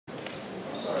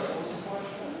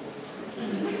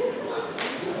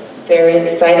very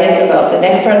excited about the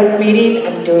next part of this meeting.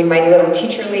 I'm doing my little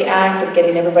teacherly act of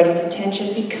getting everybody's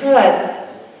attention because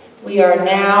we are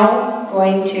now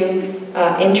going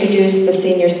to introduce the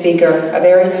senior speaker, a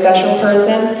very special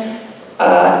person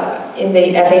in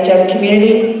the FHS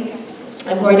community.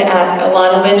 I'm going to ask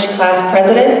Alanna Lynch, class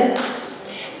president,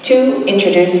 to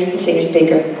introduce the senior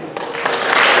speaker.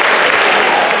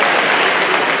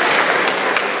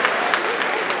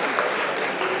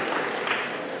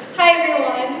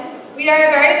 We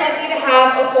are very lucky to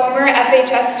have a former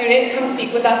FHS student come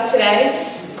speak with us today.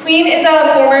 Queen is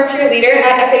a former peer leader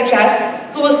at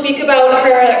FHS who will speak about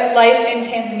her life in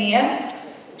Tanzania.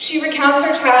 She recounts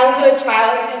her childhood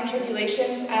trials and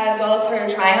tribulations as well as her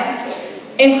triumphs.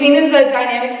 And Queen is a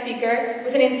dynamic speaker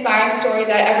with an inspiring story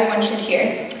that everyone should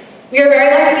hear. We are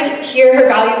very lucky to hear her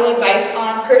valuable advice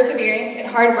on perseverance and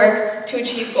hard work to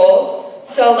achieve goals.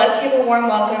 So let's give a warm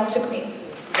welcome to Queen.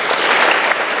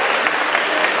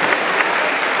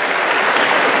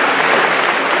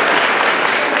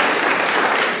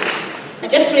 I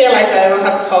just realized that I don't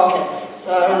have pockets,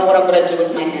 so I don't know what I'm going to do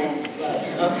with my hands, but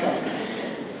okay.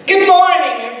 Good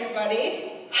morning,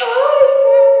 everybody. Hi,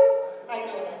 Sam. I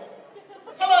know that.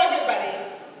 Hello, everybody.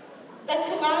 Is that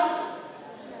too loud?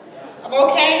 I'm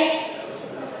okay?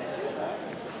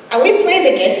 Are we playing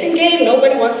the guessing game?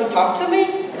 Nobody wants to talk to me?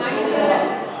 All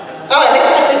right, let's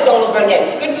start this all over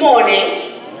again. Good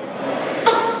morning.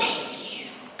 Oh, thank you.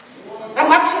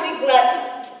 I'm actually glad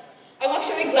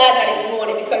that it's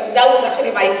morning because that was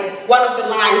actually one of the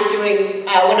lines during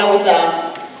when I was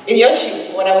in your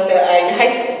shoes, when I was in high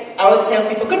school. I always tell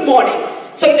people good morning.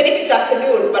 So even if it's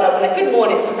afternoon, but I'll be like good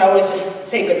morning because I always just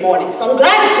say good morning. So I'm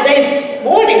glad today's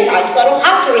morning time, so I don't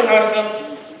have to rehearse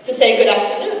to say good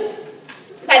afternoon.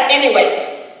 But anyways,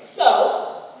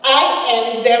 so I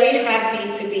am very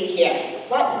happy to be here.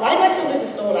 Why do I feel this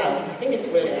is so loud? I think it's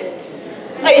really loud.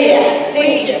 Oh yeah,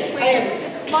 thank you. I am.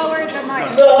 Just lower the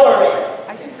mic. Lower it.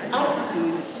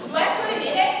 You actually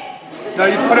need it? No,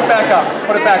 you put it back up.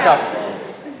 Put it back up.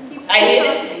 I need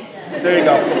it? There you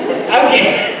go. Okay.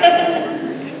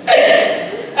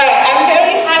 Alright, I'm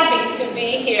very happy to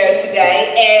be here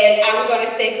today, and I'm going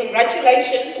to say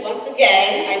congratulations once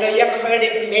again. I know you have heard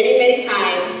it many, many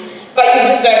times, but you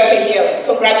deserve to hear it.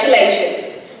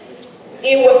 Congratulations.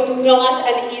 It was not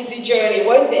an easy journey,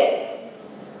 was it?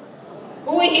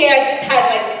 Who here just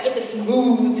had just a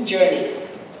smooth journey?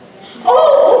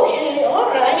 Oh, okay, all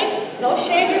right. No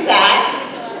shame in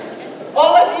that.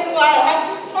 All of you have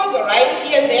to struggle, right,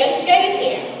 here and there to get in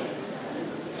here.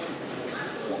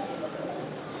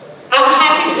 I'm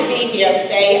happy to be here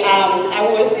today.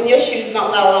 I was in your shoes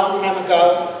not that long time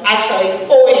ago, actually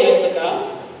 4 years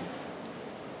ago.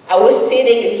 I was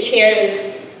sitting in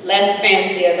chairs less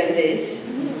fancier than this.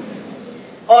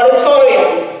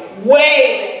 Auditorium,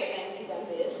 way less fancy than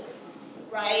this,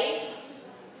 right?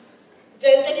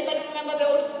 Does anybody remember the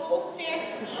old school here?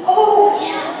 Oh,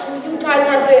 yes, well, you guys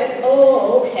are there.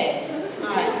 Oh, okay. All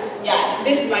right. Yeah,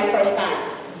 this is my first time.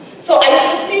 So I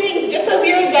was sitting, just as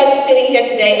you guys are sitting here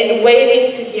today, and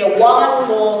waiting to hear one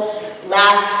more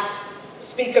last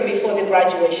speaker before the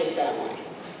graduation ceremony.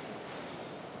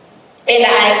 And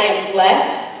I am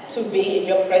blessed to be in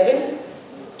your presence,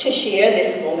 to share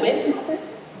this moment,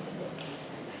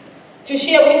 to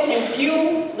share with you a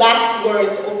few last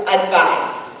words of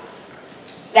advice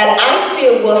that I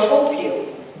feel will help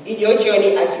you in your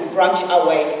journey as you branch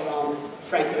away from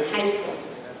Franklin High School.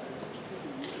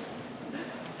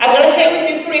 I'm going to share with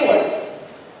you 3 words.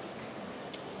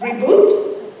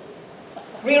 Reboot,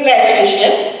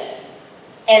 relationships,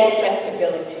 and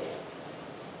flexibility.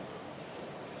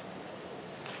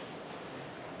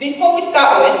 Before we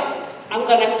start with, I'm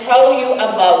going to tell you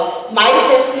about my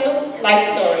personal life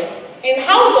story and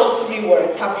how those 3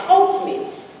 words have helped me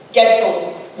get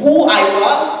from who I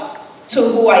was to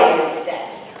who I am today.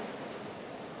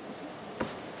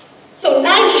 So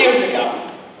 9 years ago,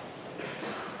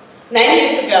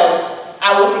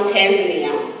 I was in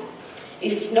Tanzania.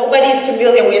 If nobody's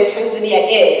familiar where Tanzania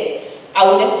is, I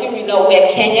would assume you know where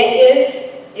Kenya is,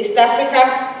 East Africa.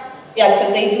 Yeah,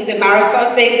 because they do the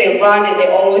marathon thing, they run and they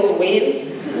always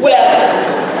win. Well,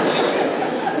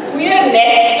 we are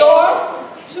next door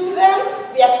to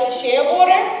them. We actually share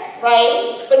border.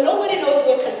 Right? But nobody knows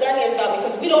where Tanzanians are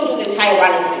because we don't do the entire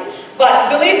running thing. But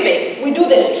believe me, we do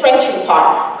the stretching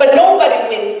part. But nobody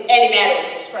wins any medals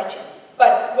for stretching.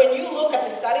 But when you look at the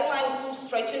starting line, who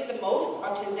stretches the most are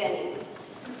Tanzanians.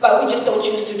 But we just don't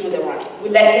choose to do the running. We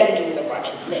let them do the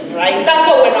running thing, right? That's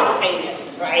why we're not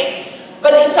famous, right?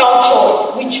 But it's our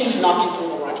choice. We choose not to do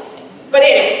the running thing. But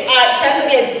anyways,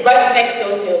 Tanzania is right next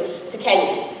door to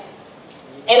Kenya.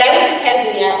 And I was in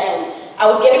Tanzania, and I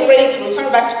was getting ready to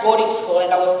return back to boarding school,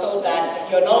 and I was told that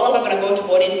you're no longer going to go to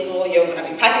boarding school, you're going to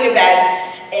be packing your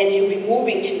bags, and you'll be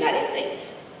moving to the United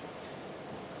States.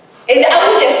 And I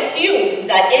would assume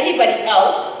that anybody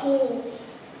else who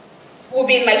will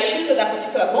be in my shoes at that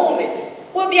particular moment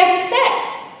will be upset.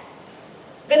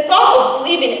 The thought of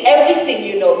leaving everything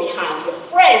you know behind, your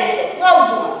friends, your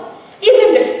loved ones,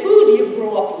 even the food you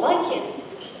grew up liking,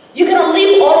 you're going to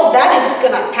leave all of that and just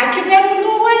going to pack your bags and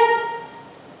go away?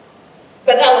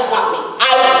 But that was not me.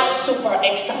 I was super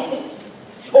excited.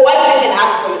 Oh, I didn't even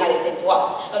ask where the United States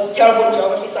was. I was terrible in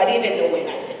geography, so I didn't even know where the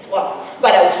United States was.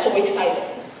 But I was so excited.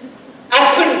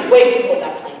 I couldn't wait to board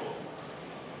that plane.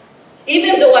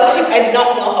 Even though I did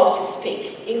not know how to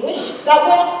speak English that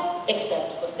well,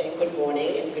 except for saying good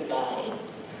morning and goodbye.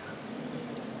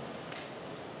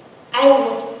 I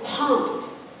was pumped.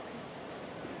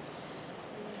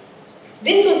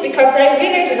 This was because I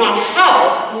really did not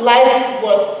have life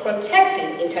worth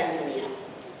protecting in Tanzania.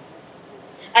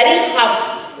 I didn't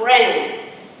have friends,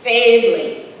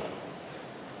 family,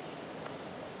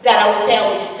 that I would say I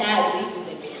would be sad leaving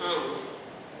them behind.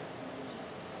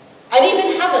 I didn't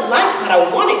even have a life that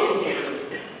I wanted to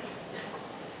be.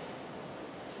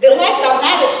 The life that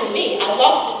mattered to me, I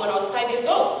lost it when I was 5 years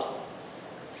old.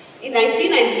 In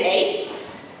 1998,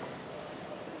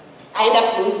 I ended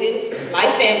up losing my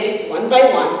family one by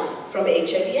one from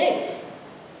HIV/AIDS.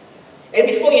 And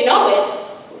before you know it,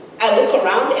 I look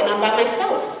around and I'm by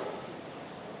myself.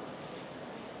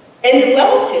 And the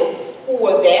relatives who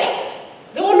were there,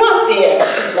 they were not there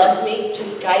to love me, to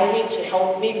guide me, to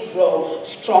help me grow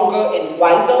stronger and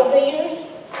wiser over the years.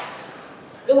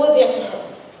 They were there to hurt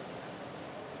me.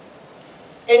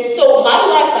 And so my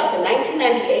life after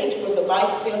 1998 was a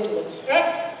life filled with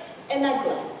hurt and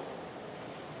neglect.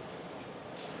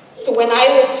 So when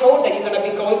I was told that you're going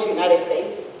to be going to the United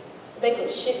States, they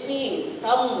could ship me in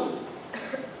some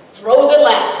frozen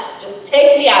land, just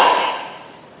take me out of there.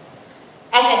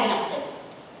 I had nothing.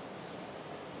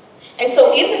 And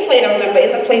so in the plane, I remember,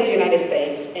 in the plane to the United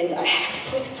States, and I was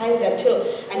so excited until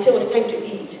it was time to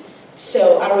eat.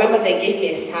 So I remember they gave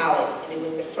me a salad, and it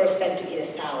was the first time to eat a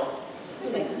salad.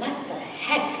 I'm like, what the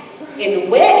heck? And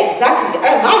where exactly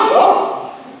am I going?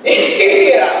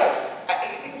 You know,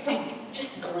 it's like,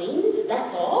 just greens,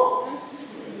 that's all?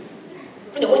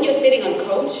 You know, when you're sitting on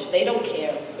coach, they don't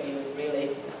care for you,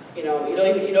 really. You know, you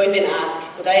don't even ask,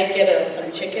 could I get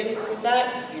some chicken with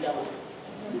that? You don't.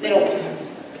 They don't care.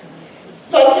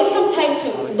 So I took some time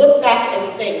to look back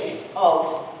and think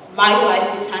of my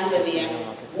life in Tanzania,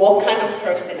 what kind of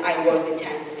person I was in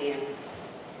Tanzania.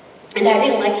 And I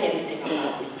didn't like anything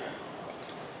about me.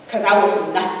 Because I was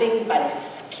nothing but a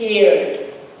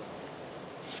scared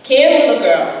little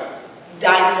girl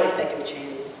dying for a second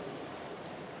chance.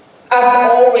 I've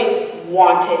always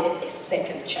wanted a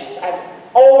second chance. I've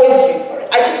always dreamed for it.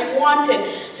 I just wanted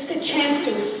just a chance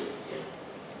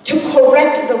to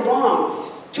correct the wrongs,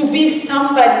 to be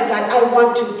somebody that I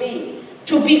want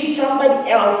to be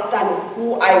somebody else than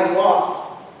who I was.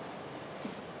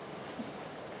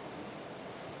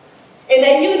 And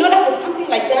I knew in order for something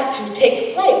like that to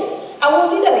take place, I will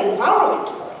need an environment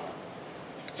for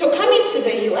it. So coming to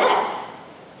the US,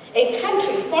 a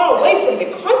country far away from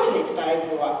the continent that I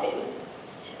grew up in,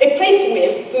 a place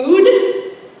where food,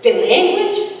 the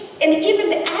language, and even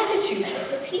the attitudes of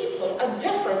the people are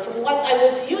different from what I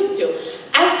was used to.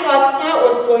 I thought that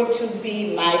was going to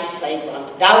be my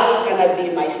playground. That was going to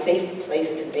be my safe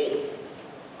place to be.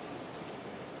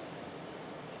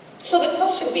 So the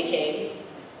question became,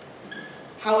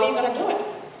 how are you going to do it?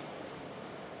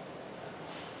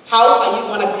 How are you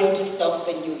going to build yourself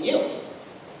the new you?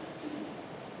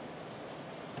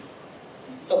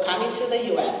 So coming to the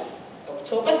US,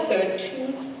 October 23rd,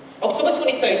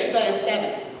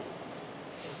 2007,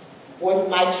 was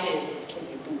my chance to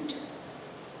reboot.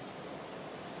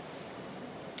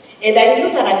 And I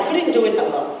knew that I couldn't do it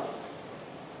alone.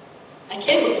 I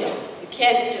can't do it alone. You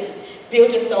can't just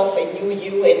build yourself a new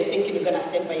you and thinking you're going to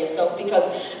stand by yourself, because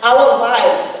our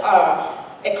lives are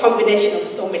a combination of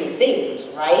so many things,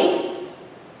 right?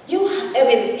 I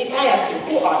mean, if I ask you,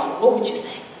 who are you? What would you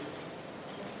say?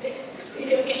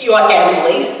 You are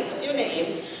Emily, your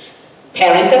name.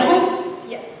 Parents at home?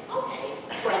 Yes. Okay.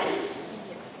 Friends?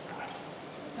 All right.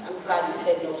 I'm glad you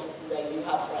said no, that you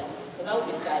have friends, because that would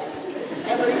be sad if you said,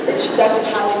 Emily said she doesn't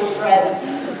have any friends.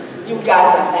 You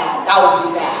guys are bad. That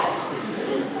would be bad.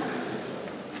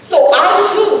 So I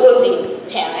too will need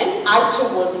parents, I too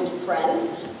will need friends,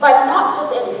 but not just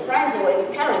any friends or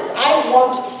any parents. I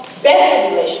want better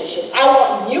relationships. I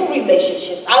want new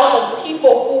relationships. I want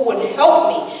people who would help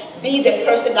me be the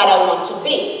person that I want to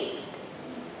be.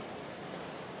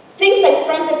 Things like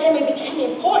friends and family became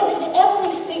be important. And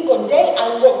every single day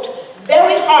I worked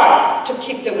very hard to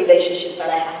keep the relationships that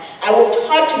I had. I worked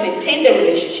hard to maintain the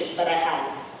relationships that I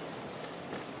had.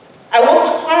 I worked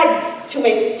hard to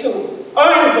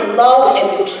earn the love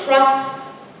and the trust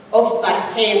of my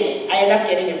family. I ended up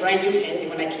getting a brand new family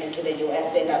when I came to the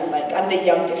US, and I'm the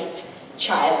youngest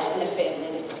child in the family,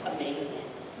 and it's amazing.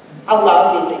 I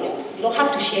love being the youngest. You don't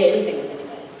have to share anything with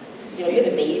anybody. You know, you're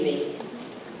the baby.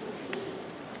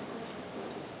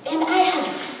 And I had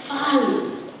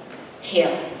fun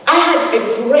here. I had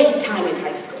a great time in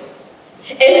high school.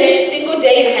 Every single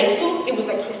day in high school, it was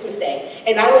like Christmas Day,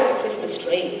 and I was the Christmas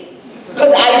tree.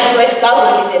 Because I dressed up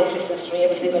like a damn Christmas tree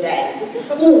every single day.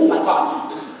 Oh my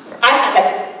God. I had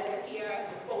like here,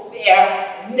 over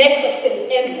there, necklaces,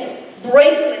 endless,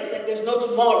 bracelets like there's no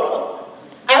tomorrow.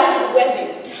 I would wear the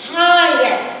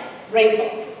entire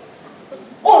rainbow.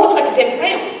 Oh, I look like a damn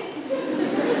crayon.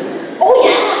 Oh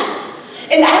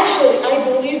yeah. And actually, I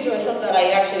believed to myself that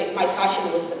my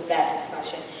fashion was the best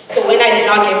fashion. So when I did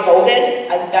not get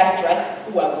voted as best dressed, I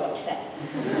was upset.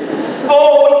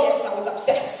 Oh yes, I was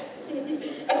upset.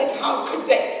 I was like, how could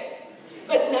they?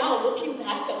 But now, looking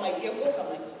back at my yearbook, I'm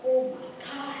like, oh my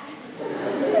God.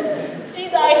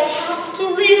 Did I have to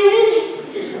really?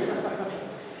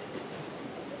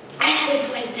 I had a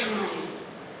great time.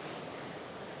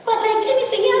 But like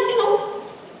anything else, you know,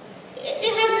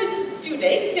 it has its due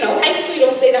date. You know, high school, you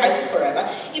don't stay in high school forever,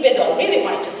 even though I really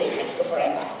wanted to stay in high school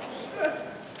forever.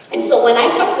 And so when I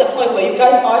got to the point where you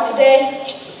guys are today,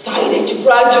 excited to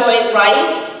graduate,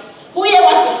 right? Who here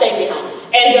wants to stay behind?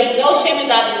 And there's no shame in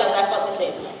that because I felt the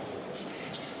same way.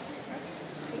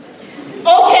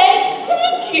 Okay,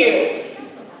 thank you.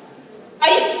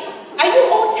 Are you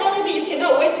all telling me you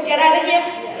cannot wait to get out of here?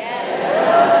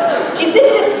 Yes. Is it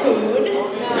the food?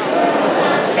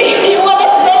 You want to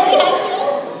stay behind too?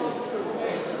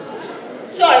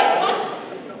 Sorry, what?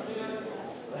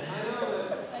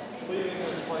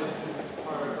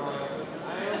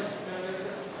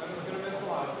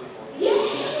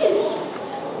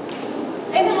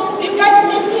 I know, you guys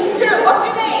miss him too. What's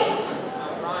your name?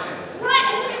 Ryan.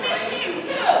 Ryan, we miss him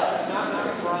too. Not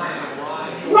Ryan.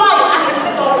 Ryan, I'm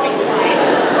sorry, Ryan.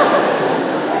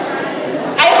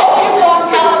 I hope you go and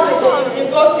tell us that you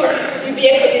go to be a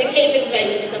communications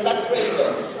major because that's really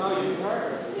good. Oh, you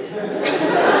heard.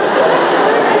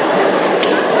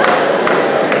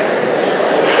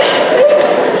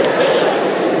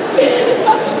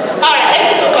 All right,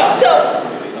 let's move on. So,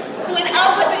 when I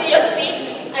was in your seat,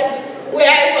 where I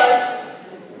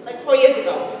was like 4 years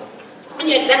ago, in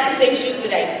your exactly same shoes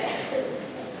today,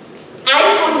 I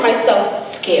found myself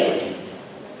scared.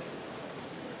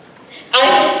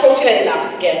 I was fortunate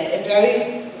enough to get a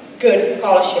very good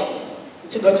scholarship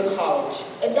to go to college,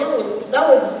 and that was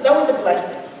a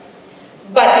blessing.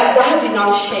 But that did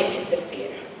not shake the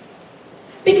fear,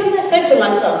 because I said to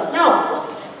myself, now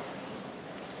what?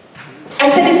 I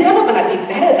said it's never going to be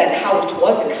better than how it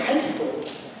was in high school.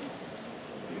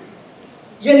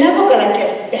 You're never going to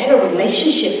get better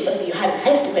relationships as you had in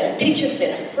high school, better teachers,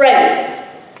 better friends.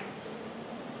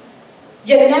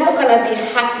 You're never going to be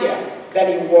happier than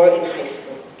you were in high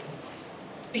school.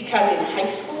 Because in high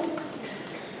school,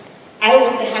 I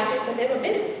was the happiest I've ever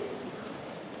been.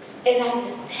 And I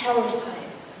was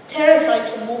terrified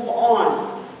to move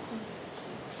on.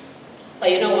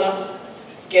 But you know what?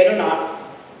 Scared or not,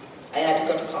 I had to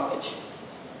go to college.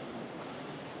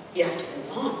 You have to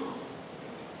move on.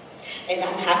 And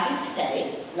I'm happy to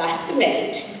say, last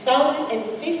May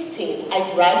 2015,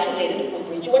 I graduated from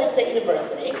Bridgewater State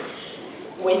University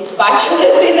with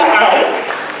bachelor's in arts.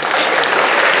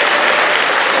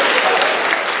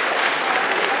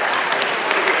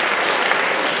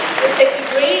 With a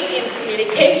degree in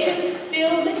communications,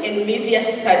 film, and media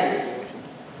studies.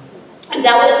 And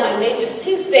that was my major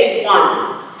since day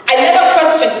one. I never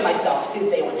questioned myself since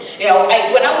day one. You know,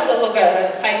 when I was a little girl, I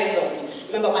was 5 years old.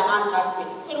 Remember, my aunt asked me,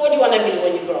 what do you want to be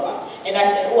when you grow up? And I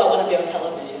said, oh, I want to be on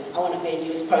television. I want to be a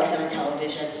news person on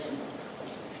television.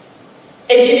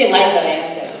 And she didn't like that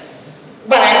answer.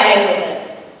 But I stayed with it.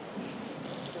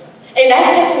 And I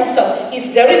said to myself,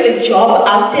 if there is a job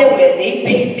out there where they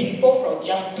pay people for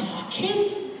just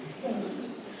talking,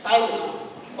 sign me up.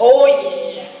 Oh,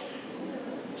 yeah.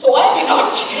 So I did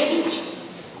not change.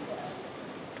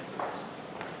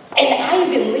 And I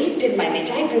believed in my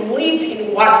major. I believed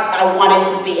in what I wanted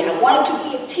to be. I wanted to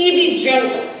be a TV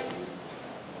journalist.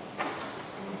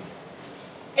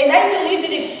 And I believed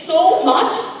in it so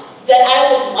much that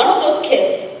I was one of those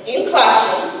kids in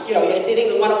classroom. You know, you're sitting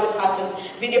in one of the classes,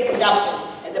 video production,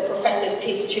 and the professor is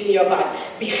teaching you about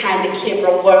behind the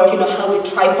camera work, you know, how the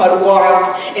tripod works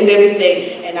and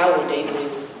everything. And I would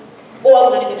daydream. Or I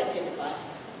would not even attend the class.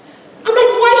 I'm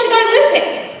like, why should I listen?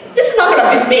 This is not going to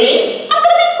be me. I'm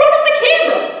going to be in front of the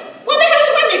camera. What the hell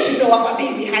do I need to know about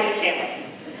being behind the camera?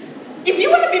 If you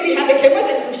want to be behind the camera,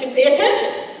 then you should pay attention.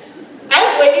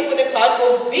 I'm waiting for the part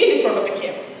of being in front of the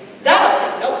camera. That I'll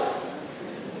take notes.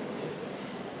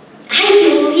 I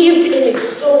believed in it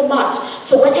so much.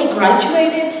 So when I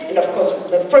graduated, and of course,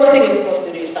 the first thing you're supposed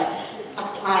to do is like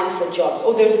applying for jobs.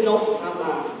 Oh, there's no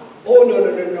summer. Oh, no.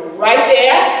 Right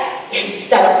there, you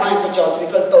start applying for jobs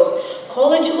because those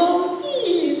college loans,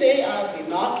 they are be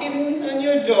knocking on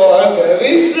your door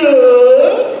very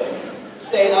soon,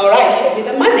 saying, all right, show me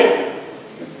the money.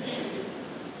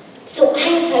 So I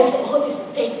applied for all these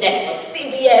big networks,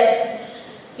 CBS,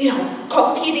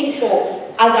 competing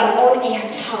for as an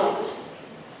on-air talent.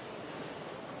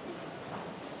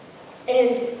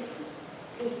 And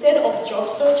instead of job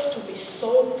search to be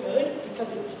so good,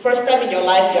 because it's the first time in your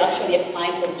life you're actually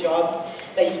applying for jobs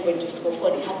that you're going to school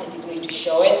for and you have the degree to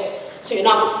show it. So you're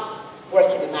not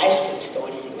working in an ice cream store or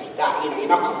anything like that. You're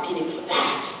not competing for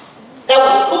that. That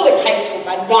was cool in high school,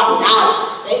 but not now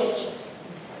at this stage.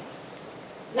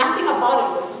 Nothing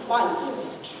about it was fun. It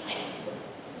was stressful.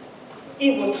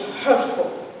 It was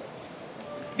hurtful.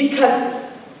 Because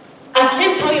I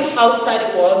can't tell you how sad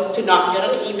it was to not get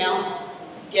an email,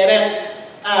 get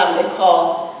a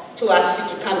call to ask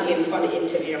you to come in for an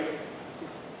interview.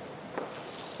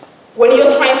 When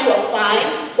you're trying to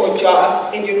apply for a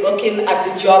job and you're looking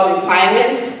at the job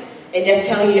requirements and they're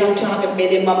telling you you have to have a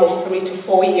minimum of 3 to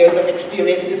 4 years of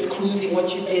experience, excluding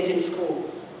what you did in school.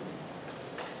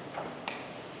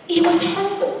 It was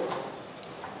hurtful.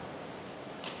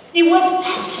 It was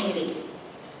frustrating.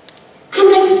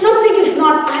 I'm like, something is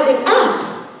not adding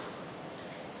up.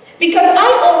 Because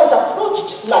I always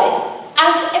approached life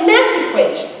as a math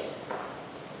equation.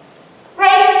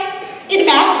 Right? In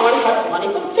math, 1 plus 1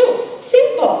 equals 2.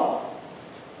 Simple.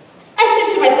 I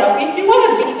said to myself, if you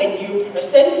want to be a new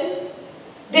person,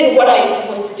 then what are you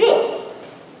supposed to do?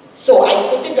 So I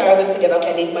put the variables together.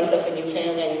 Okay, I need myself a new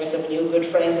family, I need myself a new good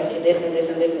friends, I need this and this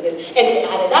and this and this. And it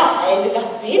added up. I ended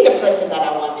up being the person that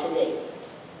I want to be.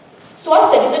 So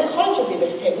I said, even college will be the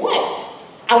same way.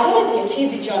 I want to be a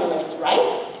TV journalist,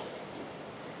 right?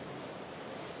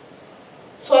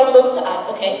 So I looked at,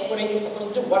 okay, what are you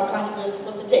supposed to do? What classes are you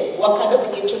supposed to take? What kind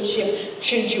of internship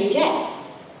should you get?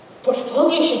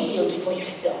 Portfolio should build for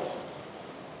yourself.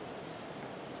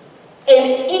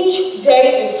 And each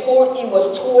day in school, it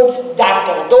was towards that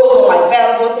goal. Those were my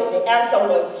variables, and the answer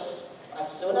was,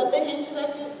 as soon as they hint to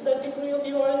that degree of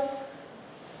yours,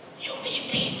 you'll be a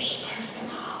TV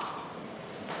personnel.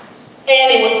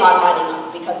 And it was not adding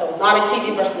up, because I was not a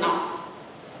TV personnel.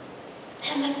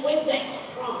 And I'm like, where did I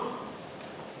go wrong?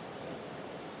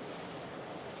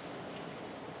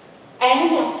 I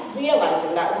ended up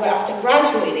realizing that after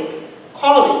graduating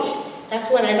college,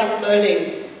 that's when I ended up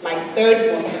learning my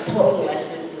third most important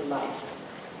lesson in life.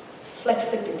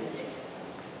 Flexibility.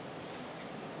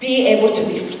 Be able to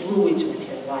be fluid with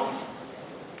your life.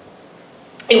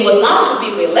 It was not to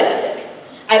be realistic.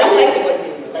 I don't like the word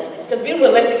being realistic, because being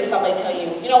realistic is somebody telling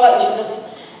you, you know what, you should just,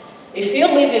 if you're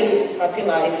living a crappy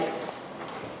life,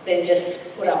 then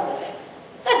just put up with it.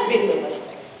 That's being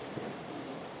realistic.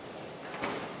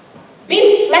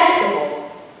 Being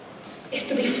flexible is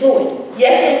to be fluid.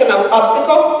 Yes, there's an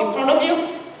obstacle in front of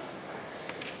you.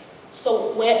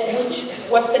 So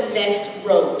what's the next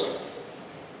road?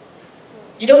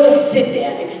 You don't just sit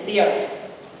there and stare.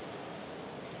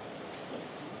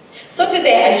 So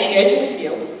today I shared with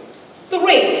you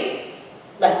 3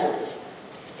 lessons,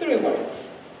 3 words.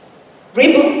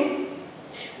 Reboot,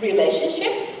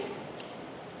 relationships,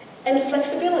 and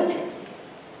flexibility.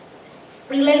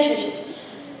 Relationships.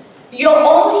 You're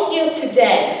all here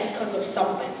today because of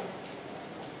something.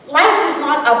 Life is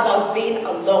not about being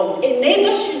alone, and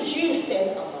neither should you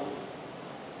stand alone.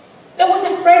 There was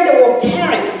a friend, there were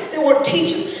parents, there were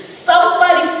teachers.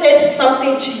 Somebody said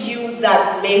something to you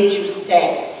that made you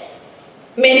stay.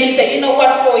 Made you say, you know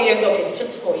what, 4 years, okay, it's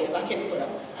just 4 years, I can put up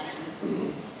with that.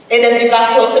 And as you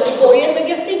got closer to 4 years, then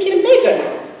you're thinking bigger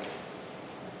now.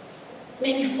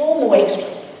 Maybe 4 more extra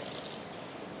years.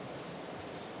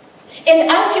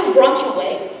 And as you branch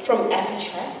away from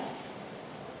FHS,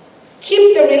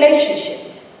 keep the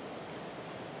relationships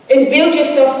and build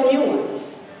yourself new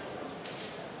ones.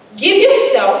 Give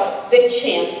yourself the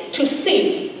chance to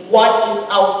see what is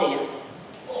out there.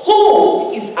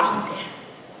 Who is out there?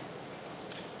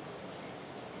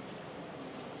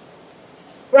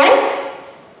 Right?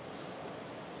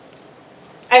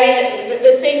 I mean,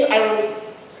 the thing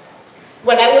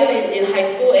when I was in high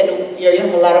school, and you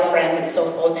have a lot of friends and so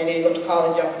forth, and then you go to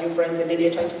college, you have new friends, and then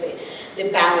you're trying to say the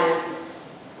balance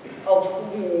of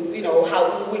who, you know,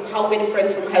 how many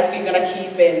friends from high school you're gonna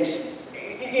keep, and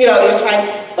you know, you're trying,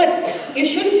 but you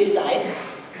shouldn't decide.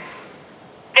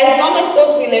 As long as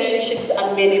those relationships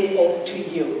are meaningful to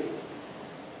you.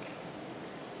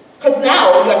 Because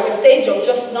now you're at the stage of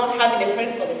just not having a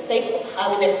friend for the sake of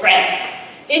having a friend.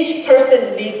 Each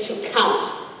person needs to count.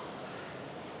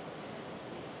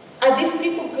 Are these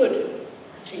people good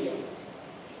to you?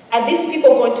 Are these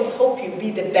people going to help you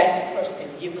be the best person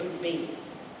you could be?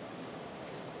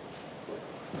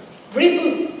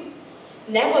 Reboot.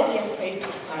 Never be afraid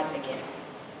to start again.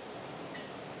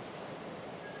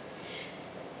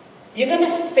 You're going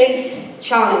to face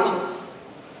challenges,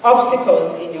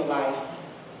 obstacles in your life.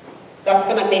 That's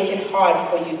going to make it hard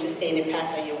for you to stay in the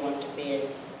path that you want to be in.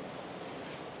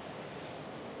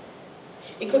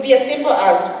 It could be as simple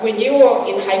as when you were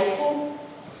in high school,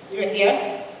 you're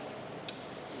here,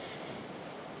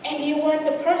 and you weren't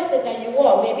the person that you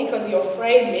were, maybe because you're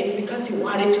afraid, maybe because you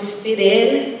wanted to fit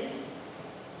in.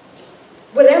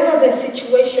 Whatever the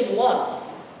situation was,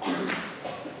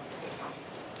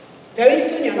 very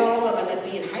soon you're no longer going to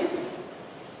be in high school.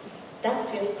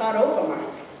 That's your start over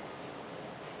mark.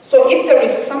 So if there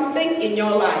is something in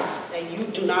your life that you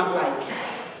do not like,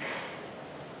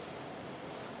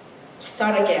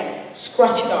 start again,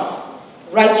 scratch it off,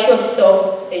 write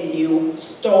yourself a new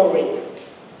story.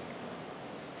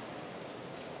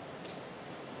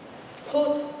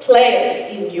 Put players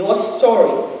in your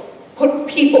story. Put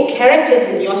people, characters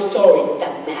in your story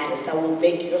that matters, that will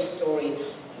make your story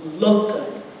look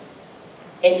good,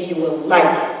 and you will like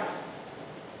it.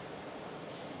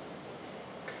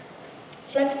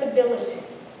 Flexibility.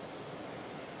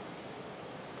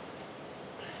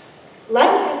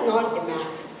 Life is not a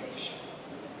math equation.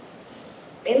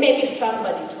 And maybe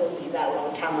somebody told me that a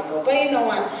long time ago, but you know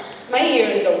what? My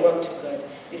ears don't work too good.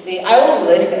 You see, I won't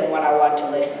listen when I want to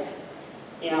listen.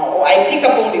 You know, or I pick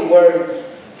up only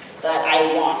words that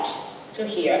I want to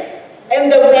hear.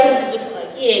 And the rest is just like,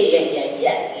 yeah.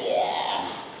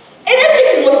 And I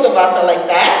think most of us are like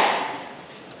that.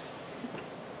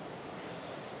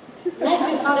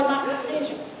 Life is not a math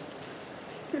equation.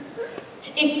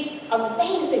 It's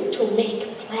amazing to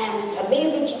make plans. It's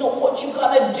amazing to know what you're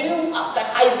gonna do after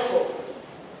high school.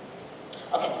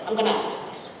 Okay, I'm gonna ask you a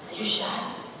question. Are you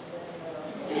shy?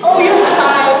 Oh, you're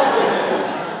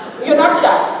shy. You're not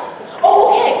shy. Oh,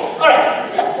 okay. All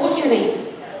right. So, what's your name?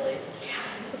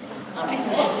 All right.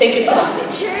 Thank you for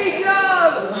that.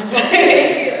 Jacob!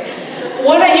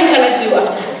 What are you going to do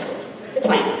after high school? What's the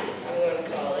plan? I'm going to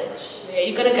college. Where are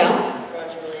you going to go?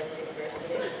 Roger Williams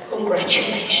University.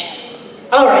 Congratulations.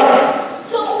 All right.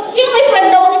 So, here my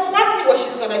friend knows exactly what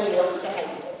she's going to do after high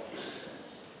school.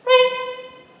 Right?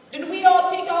 Did we all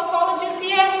pick our colleges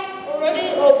here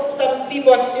already? Or some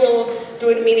people are still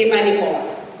doing mini-money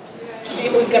more? See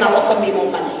who's going to offer me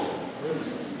more money.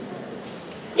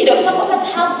 You know, some of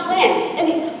us have plans, and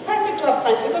it's perfect to have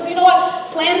plans, because you know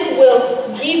what? Plans will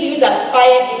give you that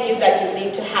fire in you that you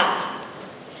need to have.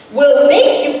 Will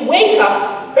make you wake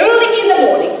up early in the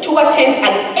morning to attend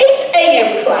an 8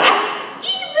 a.m. class,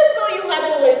 even though you had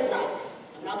a late night.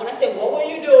 I'm not going to say, what were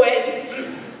you doing?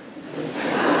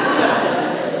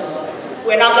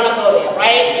 We're not going to go there,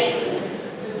 right?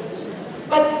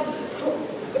 But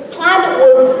plan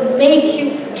will make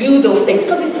you do those things,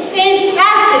 because it's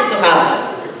fantastic to have them.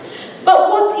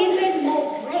 But what's even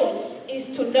more great is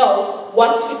to know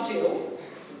what to do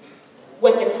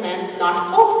when the plans do not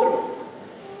fall through.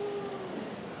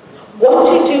 What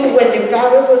to do when the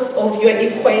variables of your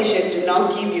equation do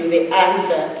not give you the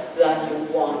answer that you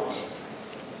want.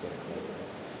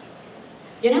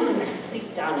 You're not going to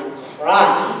sit down and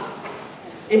cry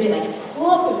and be like,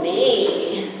 poor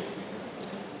me.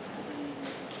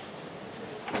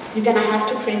 You're going to have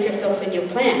to create yourself a new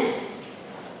plan.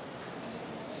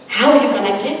 How are you going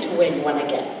to get to where you want to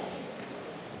get?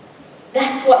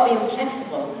 That's what being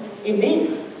flexible, it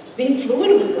means. Being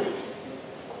fluid with life.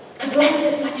 Because life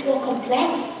is much more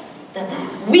complex than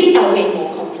that. We are way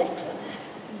more complex than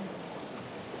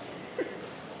that.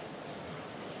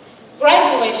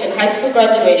 Graduation, high school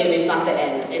graduation is not the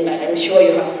end. And I'm sure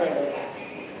you have heard of that.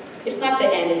 It's not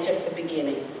the end, it's just the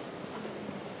beginning.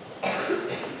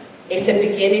 It's a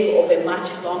beginning of a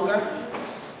much longer,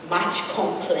 much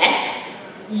complex,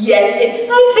 yet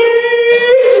exciting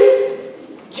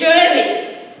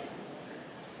journey.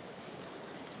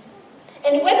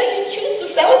 And whether you choose to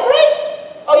celebrate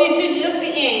or you choose to just be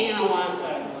in, you know what,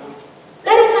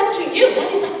 that is up to you. That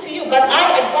is up to you. But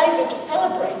I advise you to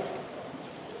celebrate.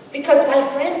 Because my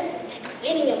friends, it's like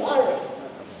winning a lottery.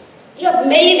 You have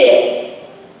made it.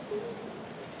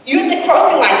 You're at the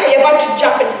crossing line, so you're about to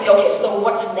jump and say, okay, so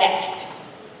what's next?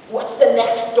 What's the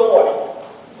next door?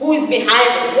 Who is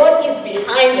behind it? What is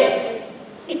behind it?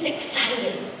 It's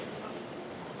exciting.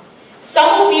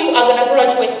 Some of you are going to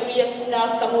graduate 3 years from now,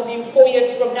 some of you 4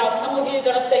 years from now, some of you are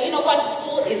going to say, you know what,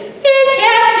 school is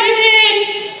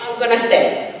fantastic, I'm going to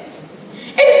stay.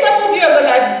 And some of you are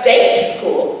going to date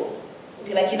school.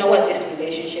 Be like, you know what, this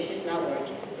relationship is not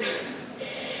working.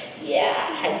 Yeah,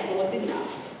 high school was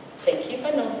enough. Thank you,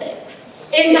 but no thanks.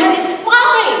 And that is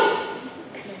fine.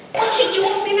 Why should you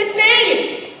all be the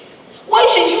same? Why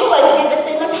should your life be the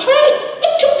same as hers?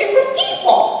 They're two different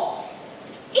people.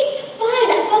 It's fine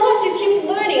as long as you keep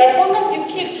learning, as long as you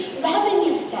keep loving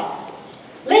yourself.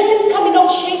 Lessons come in all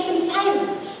shapes and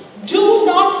sizes. Do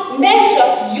not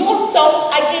measure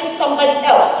yourself against somebody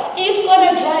else. It's going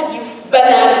to drive you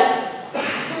bananas.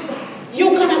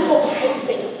 You're going to go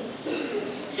crazy.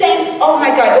 Saying, oh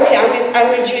my God, okay,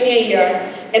 I'm in junior year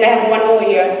and I have 1 more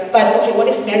year, but okay, what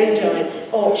is Mary doing?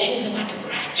 Oh, she's about to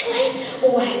graduate.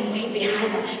 Oh, I'm way behind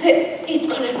her. It's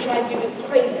going to drive you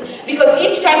crazy. Because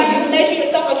each time you measure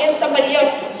yourself against somebody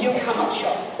else, you come up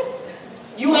short.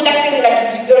 You end up feeling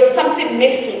like there's something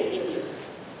missing in you.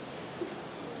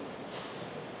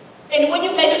 And when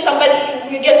you measure somebody,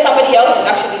 you get somebody else, and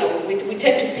actually, you know, we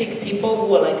tend to pick people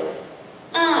who are like,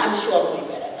 I'm sure I'm way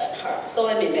better than her, so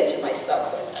let me measure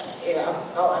myself with her. You know,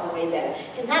 oh, I'm way better.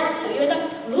 And that, you end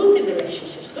up losing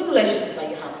relationships, good relationships that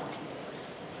you have with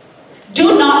people.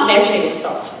 Do not measure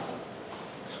yourself.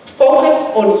 Focus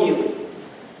on you.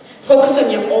 Focus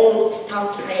on your own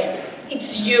star player.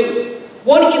 It's you.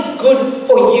 What is good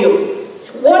for you?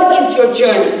 What is your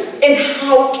journey? And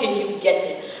how can you get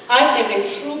it? I am a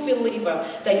true believer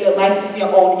that your life is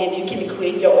your own and you can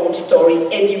create your own story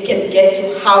and you can get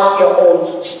to have your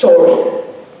own story.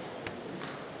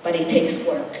 But it takes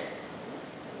work.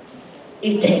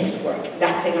 It takes work.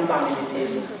 Nothing about it is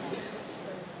easy.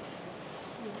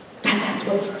 But that's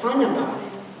what's fun about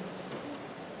it.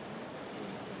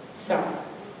 So,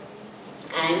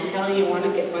 I'm telling you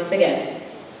once again,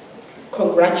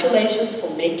 congratulations for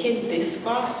making this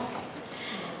far.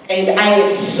 And I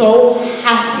am so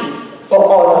happy for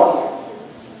all of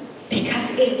you.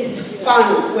 Because it is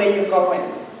fun where you're going.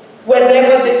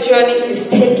 Wherever the journey is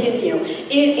taking you,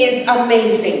 it is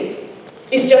amazing.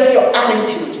 It's just your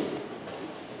attitude.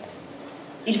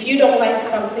 If you don't like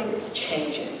something,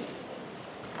 change it.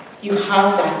 You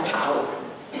have that power.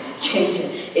 Change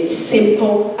it. It's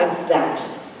simple as that.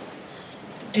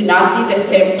 Do not be the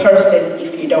same person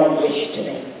if you don't wish to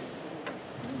be.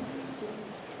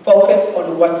 Focus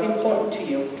on what's important to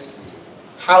you,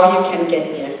 how you can get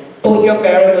there. Put your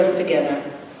variables together.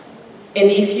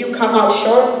 And if you come out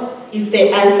short, if the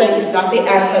answer is not the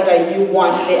answer that you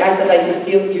want, the answer that you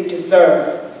feel you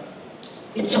deserve,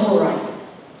 it's all right.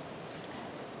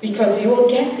 Because you will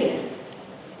get there.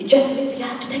 It just means you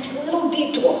have to take a little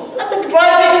detour. It's like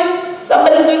driving,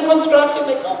 somebody's doing construction,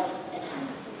 like, oh,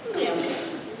 yeah, okay.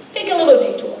 Take a little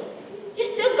detour. You're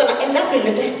still going to end up in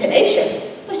your destination.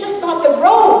 It's just not the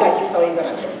road that you thought you were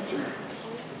going to take.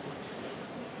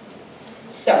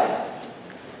 So,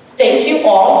 thank you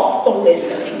all for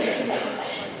listening.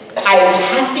 I'm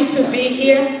happy to be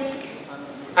here.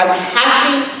 I'm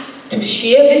happy to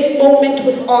share this moment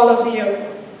with all of you.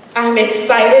 I'm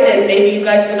excited, and maybe you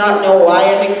guys do not know why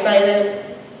I'm excited,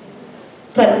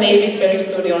 but maybe very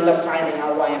soon you'll end up finding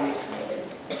out why I'm excited.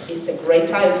 It's a great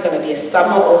time. It's going to be a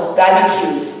summer of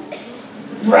barbecues.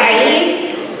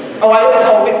 Right? Oh, I was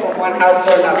hoping from one house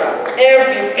to another.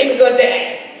 Every single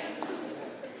day.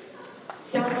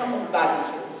 Summer of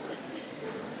barbecues.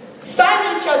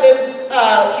 Sign each other's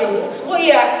yearbooks. Well,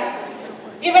 yeah,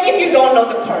 even if you don't know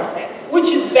the person, which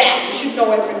is bad, you should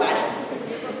know everybody.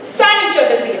 Sign each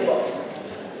other's yearbooks.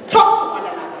 Talk to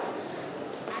one another.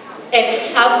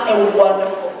 And have a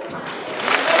wonderful